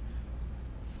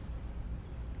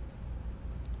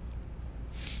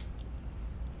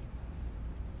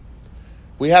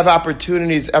 We have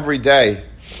opportunities every day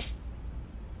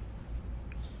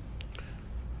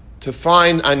to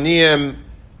find aniyim,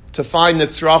 to find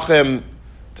nitzrachim,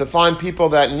 to find people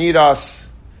that need us,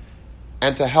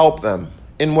 and to help them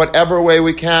in whatever way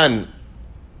we can,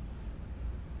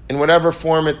 in whatever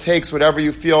form it takes, whatever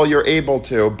you feel you're able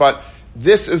to. But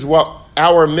this is what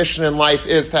our mission in life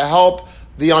is, to help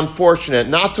the unfortunate,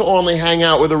 not to only hang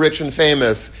out with the rich and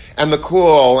famous and the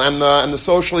cool and the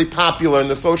socially popular and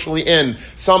the socially in.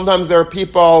 Sometimes there are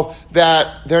people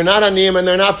that they're not aniyim and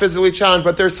they're not physically challenged,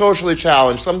 but they're socially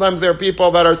challenged. Sometimes there are people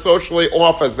that are socially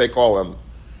off, as they call them.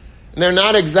 And they're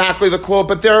not exactly the cool,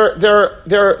 but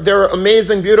they're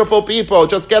amazing, beautiful people.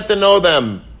 Just get to know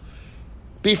them.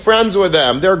 Be friends with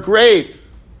them. They're great.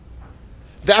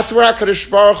 That's where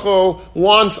HaKadosh Baruch Hu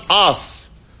wants us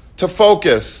to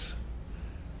focus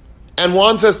and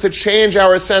wants us to change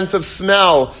our sense of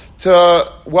smell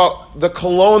to, the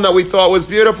cologne that we thought was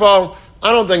beautiful,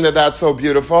 I don't think that that's so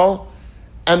beautiful.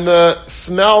 And the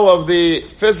smell of the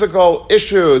physical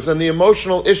issues and the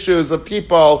emotional issues of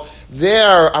people,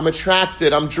 there I'm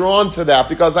attracted, I'm drawn to that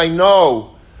because I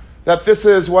know that this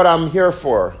is what I'm here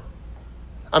for.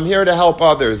 I'm here to help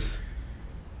others.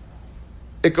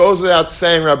 It goes without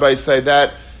saying, Rabbi say,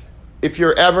 that if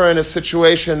you're ever in a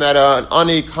situation that an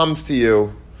ani comes to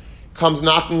you, comes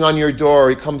knocking on your door,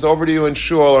 he comes over to you in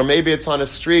shul, or maybe it's on a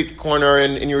street corner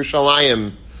in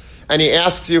Yerushalayim, and he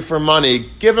asks you for money,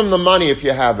 give him the money if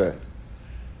you have it.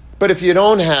 But if you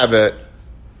don't have it,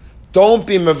 don't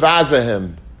be mevazeh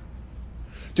him.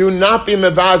 Do not be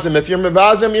mevazeh him. If you're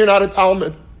mevazeh him, you're not a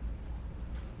Talmud.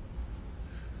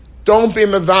 Don't be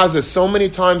mevazeh. So many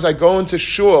times I go into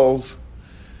shuls,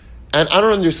 and I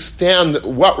don't understand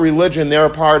what religion they're a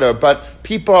part of, but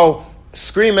people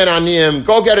scream at aniyim,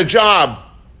 go get a job.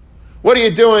 What are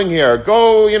you doing here?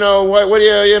 Go, what do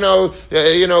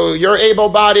you're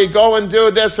able-bodied, go and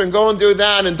do this and go and do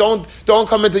that, and don't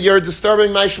come into, you're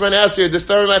disturbing my Shemon Esrei, you're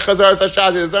disturbing my Chazar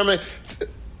Hashaz, you're disturbing my...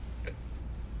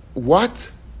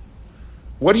 What?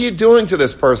 What are you doing to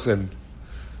this person?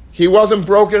 He wasn't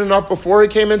broken enough before he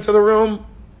came into the room?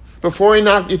 Before he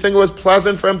knocked, you think it was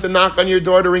pleasant for him to knock on your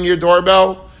door, to ring your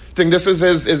doorbell? You think this is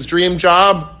his dream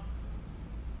job?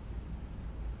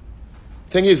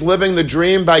 Think he's living the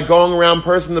dream by going around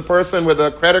person to person with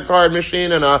a credit card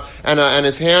machine and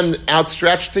his hand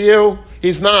outstretched to you?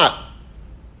 He's not.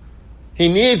 He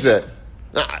needs it.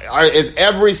 Is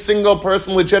every single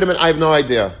person legitimate? I have no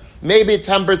idea. Maybe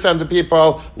 10% of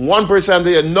people,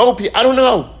 1% I don't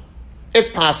know. It's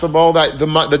possible that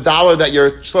the dollar that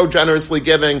you're so generously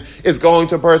giving is going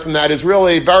to a person that is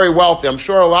really very wealthy. I'm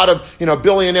sure a lot of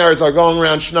billionaires are going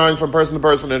around schnorring from person to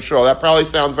person and sure. That probably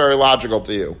sounds very logical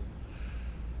to you.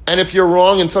 And if you're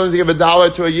wrong and sometimes you give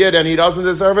 $1 to a yid and he doesn't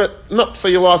deserve it, no, so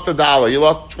you lost $1, you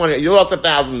lost $20, you lost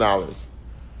 $1,000.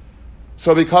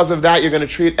 So because of that, you're going to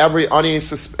treat every ani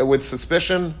with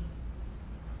suspicion.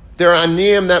 There are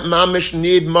aniyim that mamish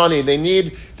need money. They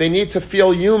need to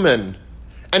feel human.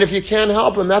 And if you can't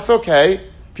help them, that's okay.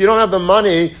 If you don't have the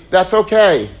money, that's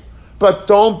okay. But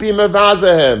don't be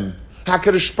mevazeh him.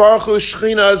 HaKadosh Baruch Hu's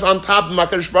Shechina is on top of him.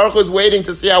 HaKadosh Baruch Hu is waiting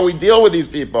to see how we deal with these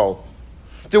people.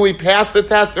 Do we pass the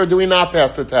test or do we not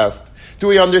pass the test? Do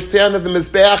we understand that the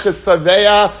Mizbeach is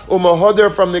Saveya Umahoder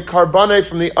from the Karboneh,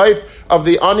 from the Oif of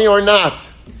the Ani or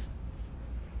not?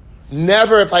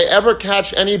 Never, if I ever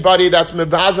catch anybody that's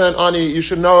Mevazah and Ani, you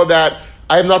should know that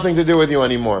I have nothing to do with you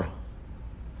anymore.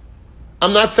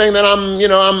 I'm not saying that I'm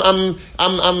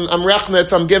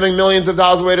rechnitz, I'm giving millions of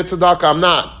dollars away to tzedakah. I'm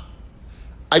not.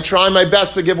 I try my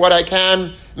best to give what I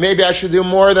can. Maybe I should do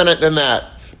more than that.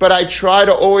 But I try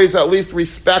to always at least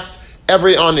respect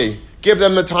every ani. Give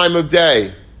them the time of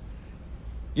day.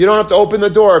 You don't have to open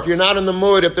the door. If you're not in the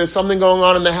mood, if there's something going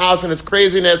on in the house and it's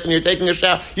craziness and you're taking a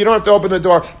shower, you don't have to open the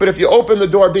door. But if you open the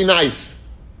door, be nice.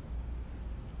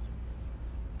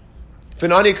 If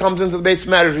an ani comes into the base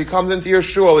matters, he comes into your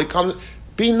shul,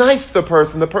 be nice to the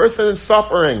person is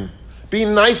suffering. Be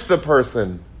nice to the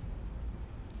person.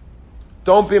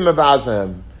 Don't be mevazeh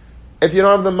him. If you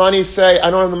don't have the money, say, I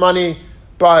don't have the money,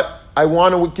 but I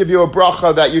want to give you a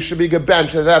bracha that you should be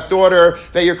gebench. That daughter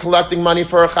that you're collecting money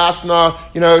for a chasna,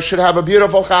 should have a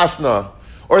beautiful chasna.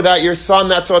 Or that your son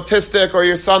that's autistic, or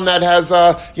your son that has,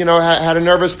 had a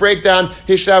nervous breakdown,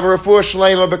 he should have a refuah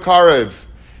shlema b'karev.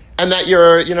 And that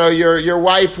your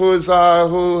wife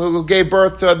who gave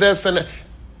birth to this, and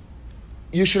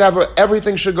you should have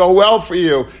everything should go well for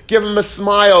you. Give him a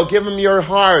smile, give him your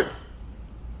heart.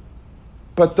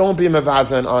 But don't be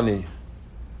mevazeh and ani.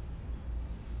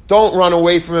 Don't run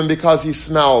away from him because he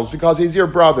smells, because he's your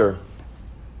brother.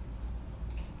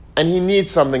 And he needs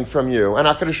something from you. And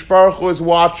HaKadosh Baruch Hu is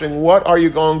watching. What are you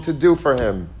going to do for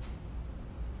him?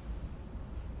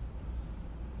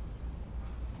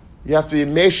 You have to be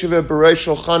Meshiva B'rei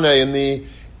Shulchaneh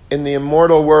in the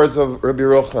immortal words of Rabbi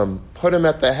Rucham. Put him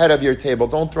at the head of your table.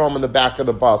 Don't throw him in the back of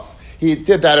the bus. He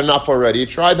did that enough already. He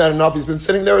tried that enough. He's been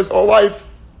sitting there his whole life.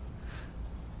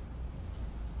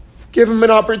 Give him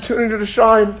an opportunity to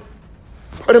shine.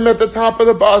 Put him at the top of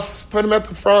the bus. Put him at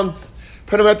the front.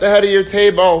 Put him at the head of your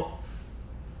table.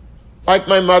 Like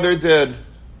my mother did.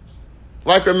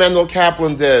 Like Rav Mendel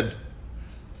Kaplan did.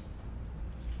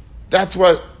 That's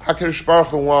what HaKadosh Baruch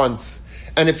Hu wants.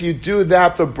 And if you do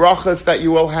that, the brachas that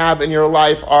you will have in your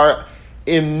life are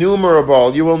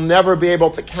innumerable. You will never be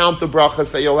able to count the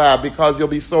brachas that you'll have because you'll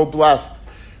be so blessed.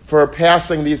 for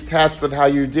passing these tests of how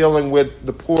you're dealing with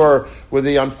the poor, with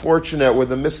the unfortunate, with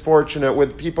the misfortunate,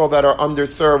 with people that are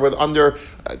underserved,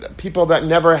 with people that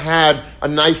never had a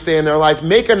nice day in their life.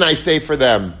 Make a nice day for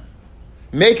them.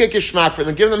 Make a geschmack for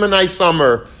them. Give them a nice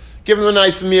summer. Give them a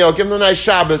nice meal. Give them a nice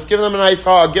Shabbos. Give them a nice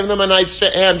hug. Give them a nice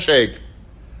handshake.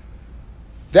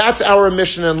 That's our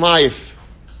mission in life.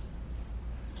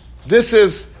 This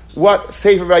is what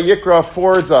Sefer Vayikra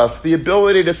affords us, the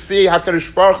ability to see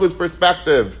HaKadosh Baruch Hu's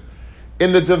perspective.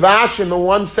 In the Devash, in the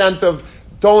one sense of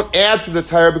don't add to the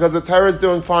Torah because the Torah is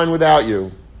doing fine without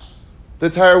you. The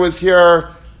Torah was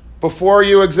here before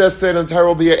you existed and the Torah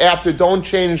will be after. Don't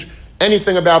change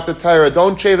anything about the Torah.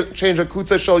 Don't change a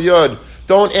Kutza Shel Yud.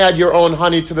 Don't add your own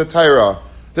honey to the Torah.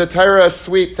 The Torah is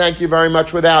sweet, thank you very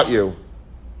much, without you.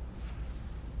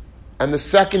 And the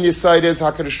second Yesod is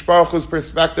HaKadosh Baruch Hu's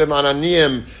perspective on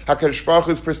Aniyim, HaKadosh Baruch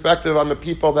Hu's perspective on the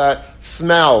people that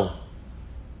smell,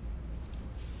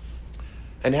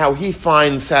 and how he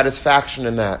finds satisfaction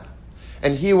in that.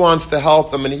 And he wants to help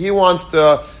them, and he wants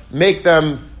to make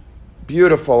them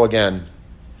beautiful again.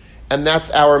 And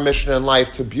that's our mission in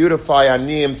life, to beautify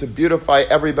Aniyim, to beautify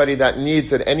everybody that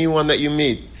needs it, anyone that you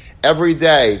meet, every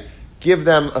day. Give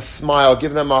them a smile,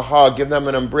 give them a hug, give them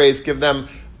an embrace, give them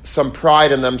some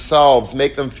pride in themselves,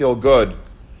 make them feel good.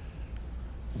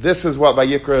 This is what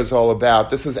Vayikra is all about.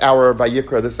 This is our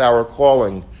Vayikra, this is our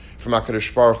calling from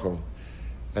HaKadosh Baruch Hu.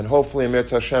 And hopefully,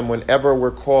 Mirz Hashem, whenever we're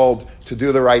called to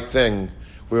do the right thing,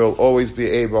 we will always be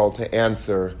able to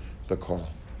answer the call.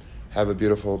 Have a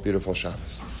beautiful, beautiful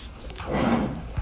Shabbos.